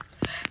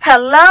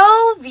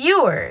Hello,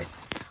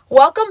 viewers.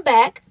 Welcome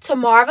back to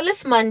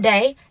Marvelous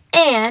Monday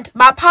and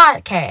my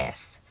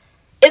podcast.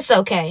 It's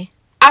okay.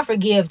 I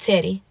forgive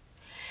Teddy.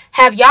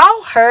 Have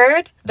y'all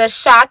heard the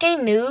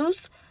shocking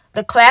news?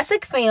 The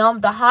classic film,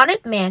 The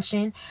Haunted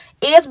Mansion,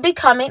 is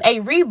becoming a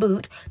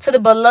reboot to the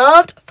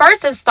beloved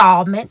first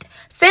installment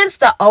since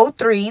the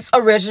 '03's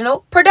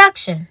original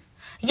production.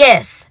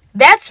 Yes,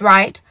 that's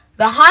right.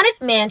 The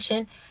Haunted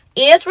Mansion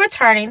is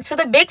returning to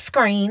the big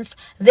screens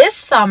this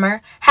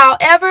summer,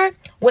 however,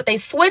 with a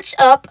switch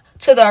up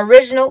to the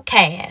original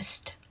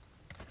cast.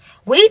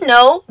 We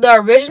know the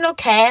original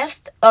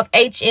cast of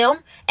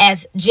HM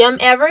as Jim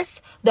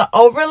Evers, the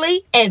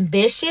overly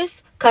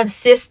ambitious,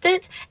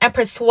 consistent, and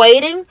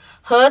persuading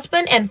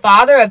husband and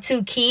father of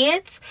two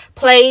kids,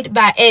 played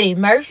by Eddie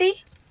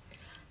Murphy.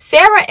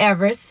 Sarah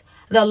Evers,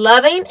 the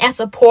loving and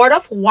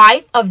supportive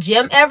wife of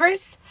Jim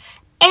Evers,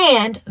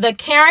 and the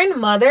caring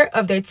mother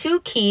of their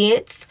two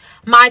kids,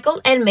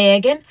 Michael and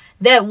Megan,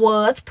 that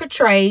was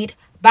portrayed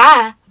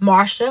by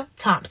Marsha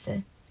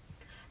Thompson.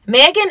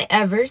 Megan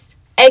Evers,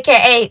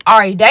 aka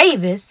Ari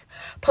Davis,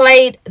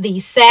 played the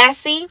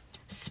sassy,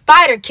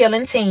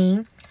 spider-killing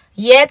teen,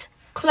 yet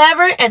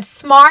clever and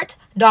smart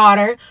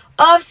daughter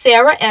of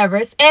Sarah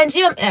Evers and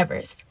Jim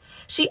Evers.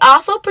 She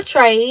also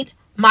portrayed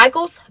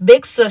Michael's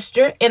big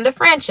sister in the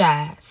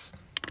franchise.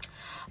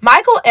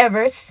 Michael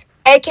Evers,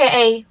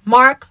 aka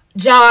Mark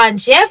John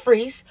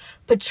Jeffries,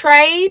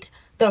 portrayed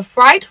the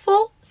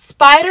frightful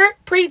spider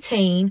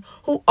preteen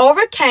who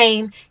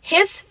overcame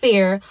his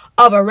fear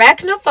of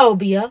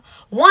arachnophobia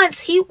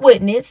once he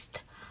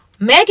witnessed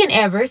Megan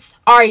Evers,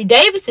 Ari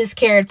Davis's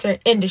character,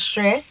 in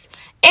distress,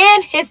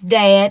 and his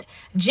dad,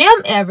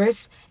 Jim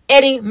Evers,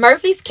 Eddie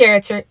Murphy's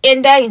character,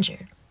 in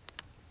danger.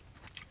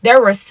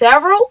 There were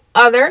several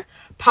other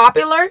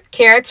popular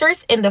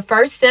characters in the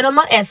first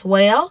cinema as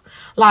well,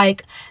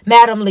 like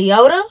Madame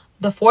Leota,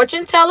 the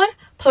fortune teller,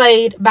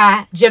 played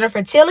by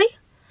Jennifer Tilly,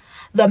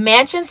 the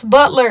mansion's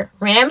butler,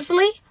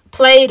 Ramsley,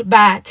 played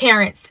by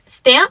Terrence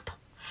Stamp,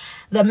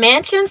 the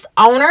mansion's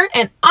owner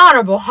and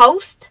honorable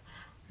host,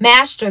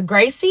 Master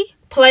Gracie,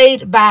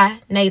 played by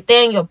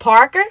Nathaniel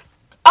Parker.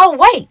 Oh,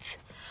 wait,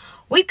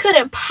 we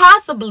couldn't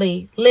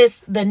possibly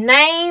list the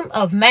name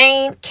of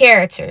main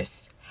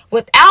characters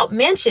without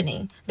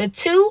mentioning the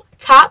two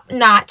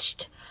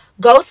top-notched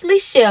ghostly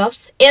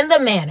chefs in the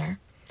manor,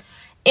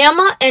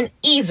 Emma and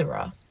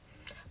Ezra,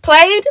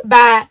 played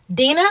by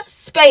Dina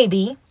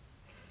Spaby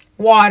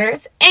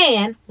Waters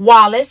and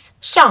Wallace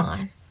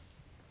Shawn.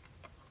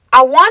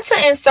 I want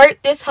to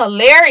insert this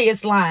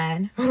hilarious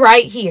line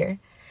right here.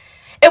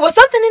 It was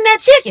something in that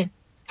chicken.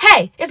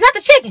 Hey, it's not the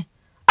chicken.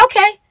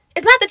 Okay,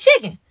 it's not the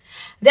chicken.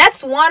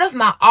 That's one of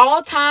my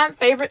all-time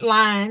favorite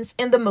lines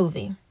in the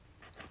movie.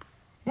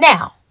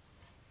 Now,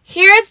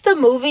 here's the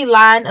movie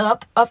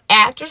lineup of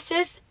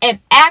actresses and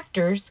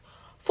actors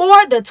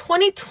for the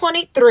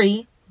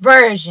 2023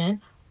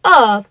 version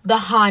of The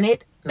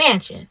Haunted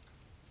Mansion.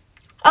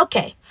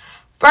 Okay,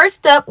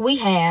 first up we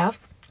have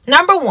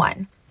number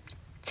 1.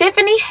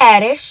 Tiffany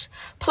Haddish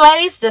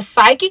plays the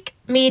psychic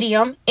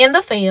medium in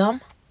the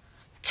film.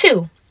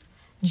 2.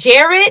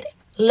 Jared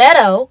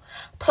Leto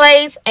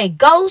plays a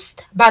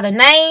ghost by the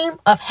name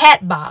of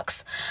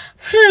Hatbox.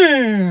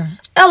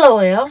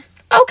 LOL.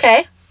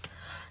 Okay.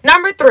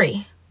 Number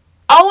 3.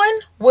 Owen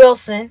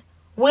Wilson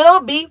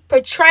will be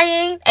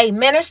portraying a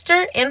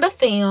minister in the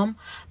film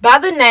by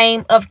the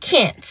name of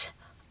Kent.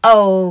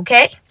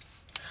 Okay.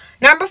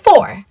 Number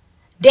 4.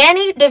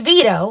 Danny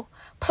DeVito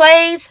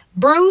plays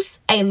Bruce,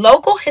 a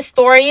local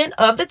historian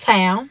of the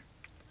town.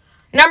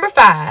 Number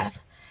 5.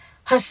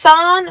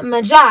 Hassan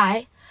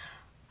Majai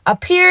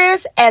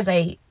appears as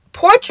a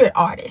portrait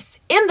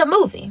artist in the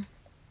movie.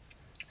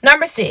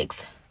 Number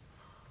 6.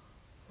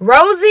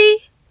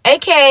 Rosie,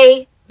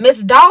 aka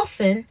Miss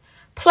Dawson,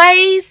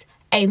 plays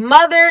a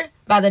mother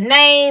by the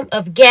name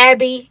of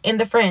Gabby in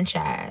the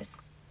franchise.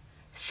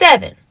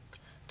 7.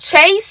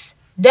 Chase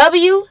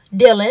W.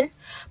 Dillon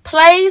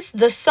plays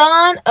the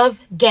son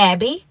of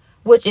Gabby,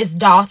 which is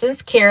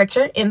Dawson's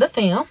character in the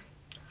film.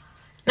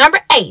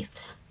 Number 8.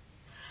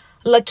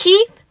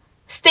 Lakeith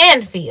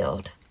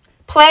Stanfield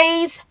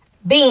plays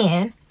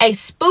Ben, a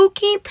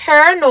spooky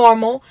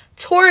paranormal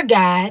tour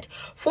guide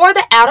for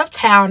the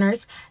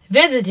out-of-towners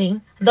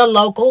visiting the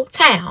local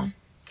town.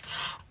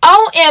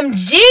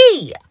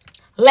 OMG!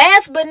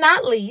 Last but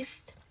not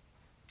least,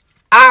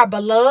 our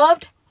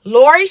beloved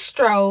Laurie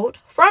Strode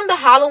from the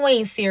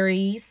Halloween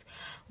series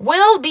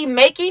will be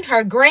making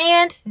her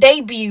grand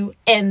debut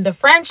in the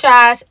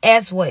franchise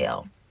as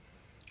well.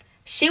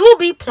 She will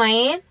be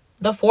playing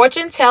the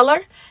fortune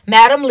teller,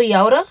 Madame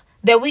Leota,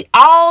 that we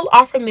all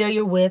are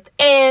familiar with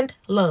and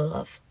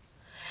love.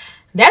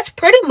 That's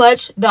pretty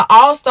much the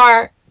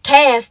all-star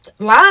cast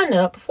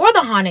lineup for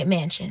the Haunted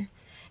Mansion.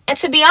 And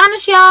to be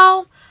honest,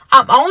 y'all,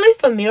 I'm only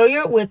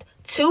familiar with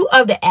 2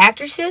 of the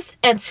actresses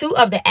and 2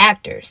 of the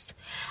actors.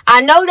 I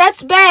know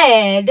that's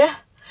bad,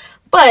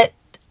 but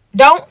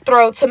don't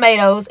throw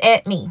tomatoes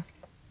at me.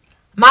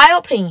 My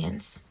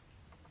opinions.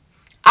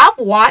 I've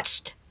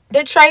watched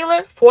the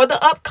trailer for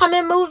the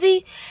upcoming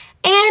movie,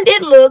 and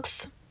it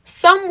looks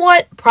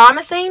somewhat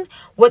promising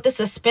with the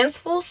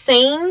suspenseful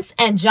scenes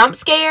and jump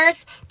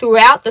scares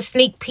throughout the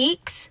sneak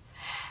peeks.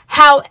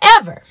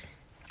 However,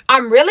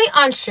 I'm really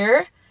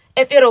unsure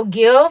if it'll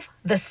give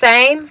the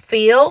same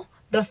feel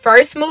the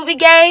first movie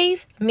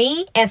gave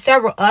me and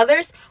several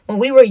others when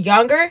we were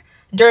younger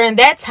during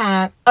that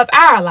time of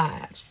our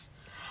lives.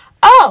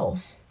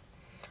 Oh,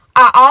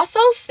 I also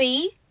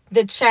see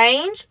the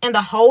change in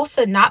the whole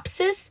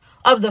synopsis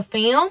of the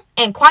film,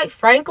 and quite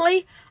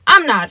frankly,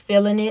 I'm not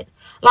feeling it.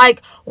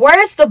 Like,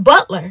 where's the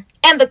butler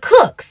and the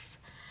cooks?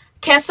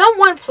 Can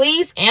someone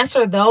please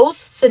answer those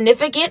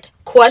significant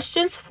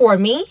questions for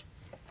me?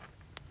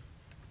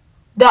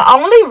 The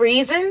only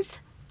reasons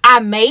I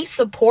may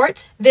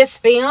support this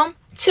film,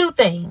 two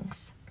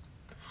things.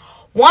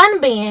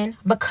 One being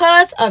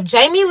because of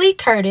Jamie Lee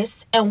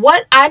Curtis and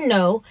what I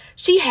know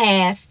she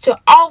has to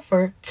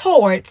offer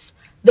towards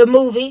the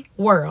movie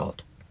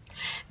world.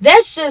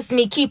 That's just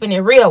me keeping it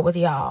real with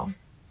y'all.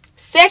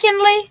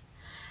 Secondly,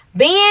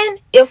 being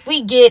if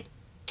we get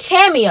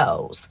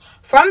cameos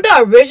from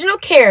the original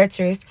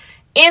characters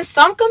in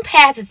some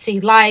capacity,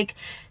 like,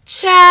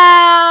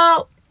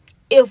 child,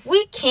 if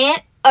we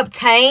can't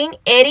obtain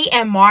Eddie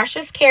and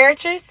Marsha's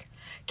characters,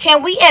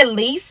 can we at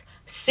least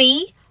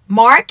see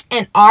Mark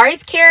and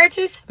Ari's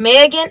characters,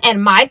 Megan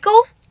and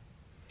Michael?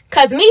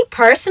 Because me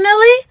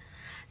personally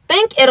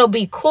think it'll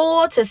be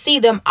cool to see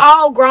them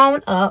all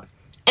grown up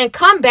and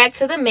come back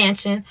to the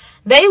mansion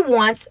they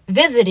once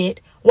visited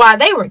while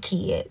they were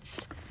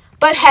kids.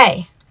 But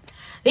hey,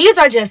 these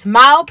are just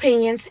my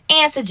opinions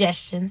and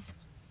suggestions.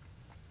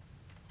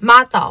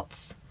 My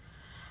thoughts.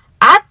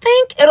 I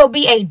think it'll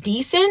be a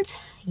decent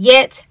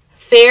yet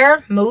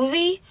fair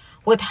movie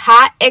with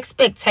high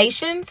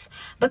expectations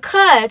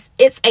because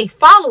it's a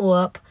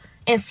follow-up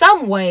in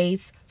some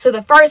ways to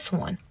the first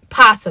one,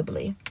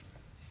 possibly.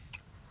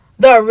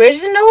 The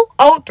original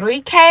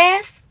 '03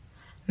 cast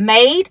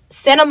made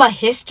cinema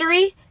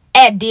history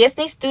at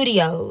Disney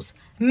Studios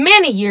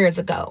many years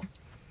ago.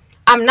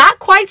 I'm not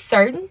quite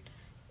certain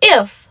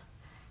if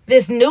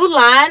this new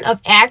line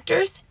of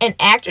actors and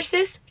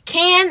actresses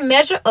can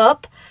measure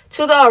up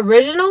to the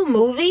original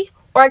movie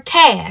or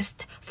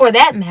cast for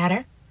that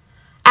matter.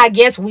 I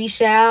guess we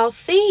shall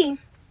see.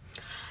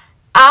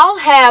 I'll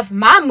have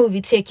my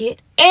movie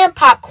ticket and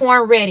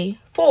popcorn ready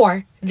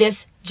for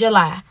this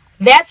July.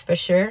 That's for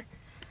sure.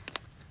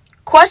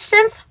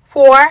 Questions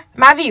for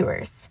my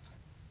viewers.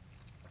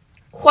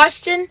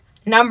 Question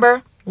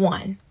number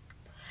 1.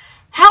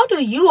 How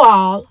do you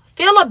all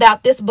feel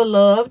about this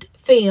beloved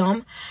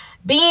film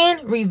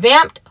being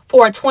revamped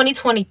for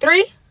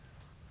 2023?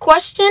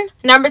 Question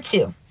number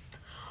 2.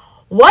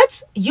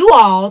 What's you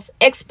all's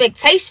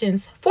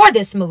expectations for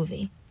this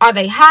movie? Are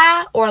they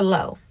high or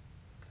low?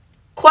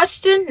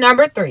 Question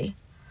number 3.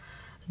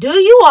 Do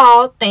you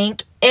all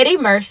think Eddie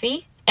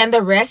Murphy and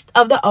the rest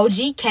of the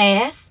OG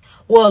cast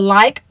will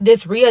like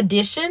this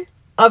re-edition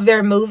of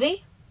their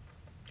movie?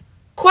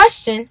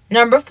 Question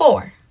number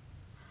 4.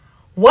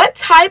 What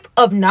type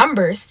of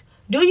numbers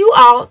do you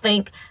all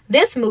think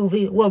this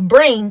movie will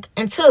bring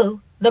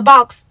into the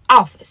box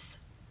office?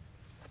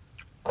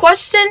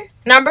 Question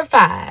number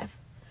 5.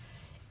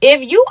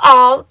 If you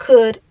all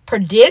could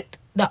predict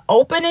the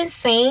opening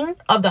scene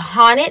of the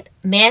Haunted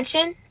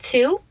Mansion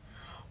 2,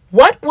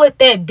 what would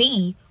that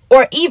be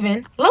or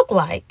even look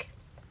like?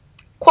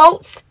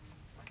 Quotes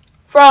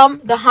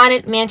from the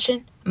Haunted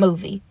Mansion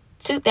movie,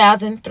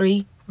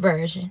 2003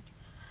 version.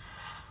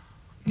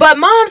 But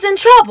Mom's in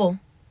trouble.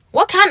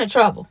 What kind of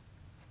trouble?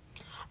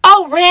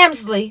 Oh,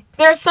 Ramsley,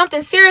 there's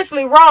something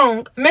seriously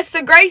wrong.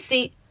 Mr.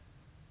 Gracie,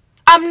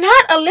 I'm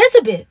not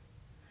Elizabeth.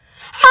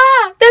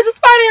 There's a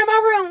spider in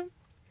my room.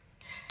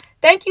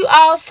 Thank you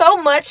all so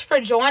much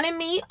for joining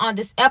me on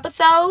this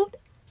episode.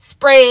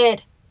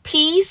 Spread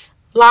peace,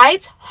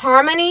 light,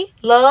 harmony,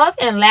 love,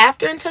 and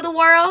laughter into the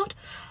world.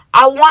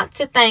 I want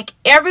to thank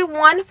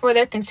everyone for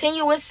their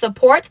continuous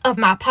support of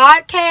my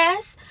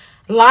podcast.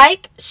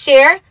 Like,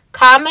 share,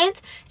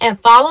 comment, and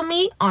follow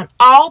me on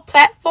all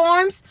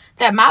platforms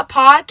that my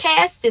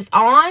podcast is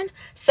on,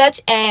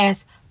 such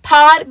as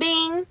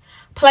Podbean,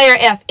 Player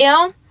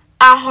FM,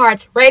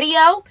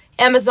 iHeartRadio,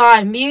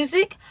 Amazon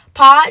Music,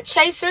 Pod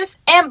Chasers,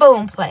 and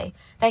Boomplay.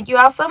 Thank you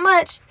all so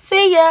much.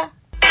 See ya.